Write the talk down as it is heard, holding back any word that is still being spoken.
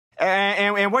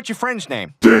And what's your friend's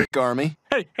name? Dick Army.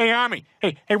 Hey, Army.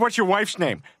 Hey, what's your wife's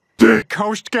name? Dick.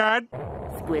 Coast Guard?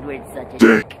 Squidward's such a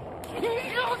Dick.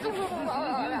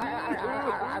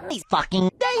 These fucking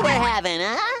they were having,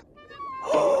 huh?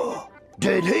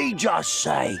 Did he just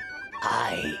say?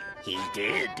 Aye, he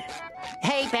did.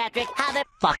 Hey, Patrick, how the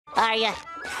fuck are you?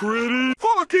 Pretty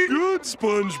fucking good,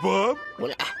 SpongeBob.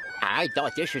 Well, I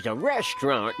thought this was a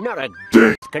restaurant, not a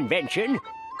Dick. convention.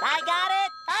 I got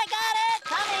it!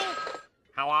 Coming!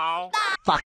 Hello?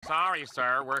 Fuck. Sorry,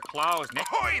 sir, we're closed.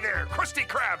 Ahoy there, Krusty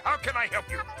Krab! How can I help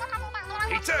you?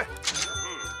 Pizza?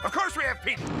 Of course we have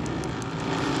pizza!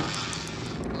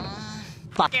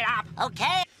 Fuck Get up!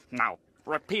 Okay? No,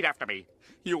 repeat after me.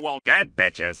 You won't get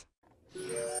bitches.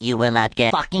 You will not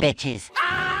get fucking bitches.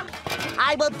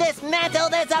 I will dismantle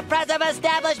this oppressive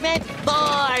establishment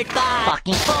board by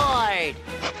fucking board.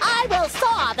 I will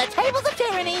saw the tables of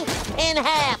tyranny in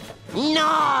half.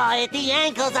 Gnaw at the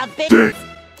ankles of bitches.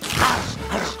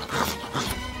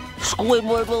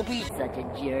 Squidward will be such a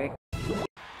jerk.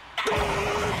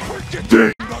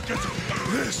 Dick.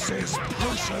 This is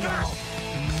personal.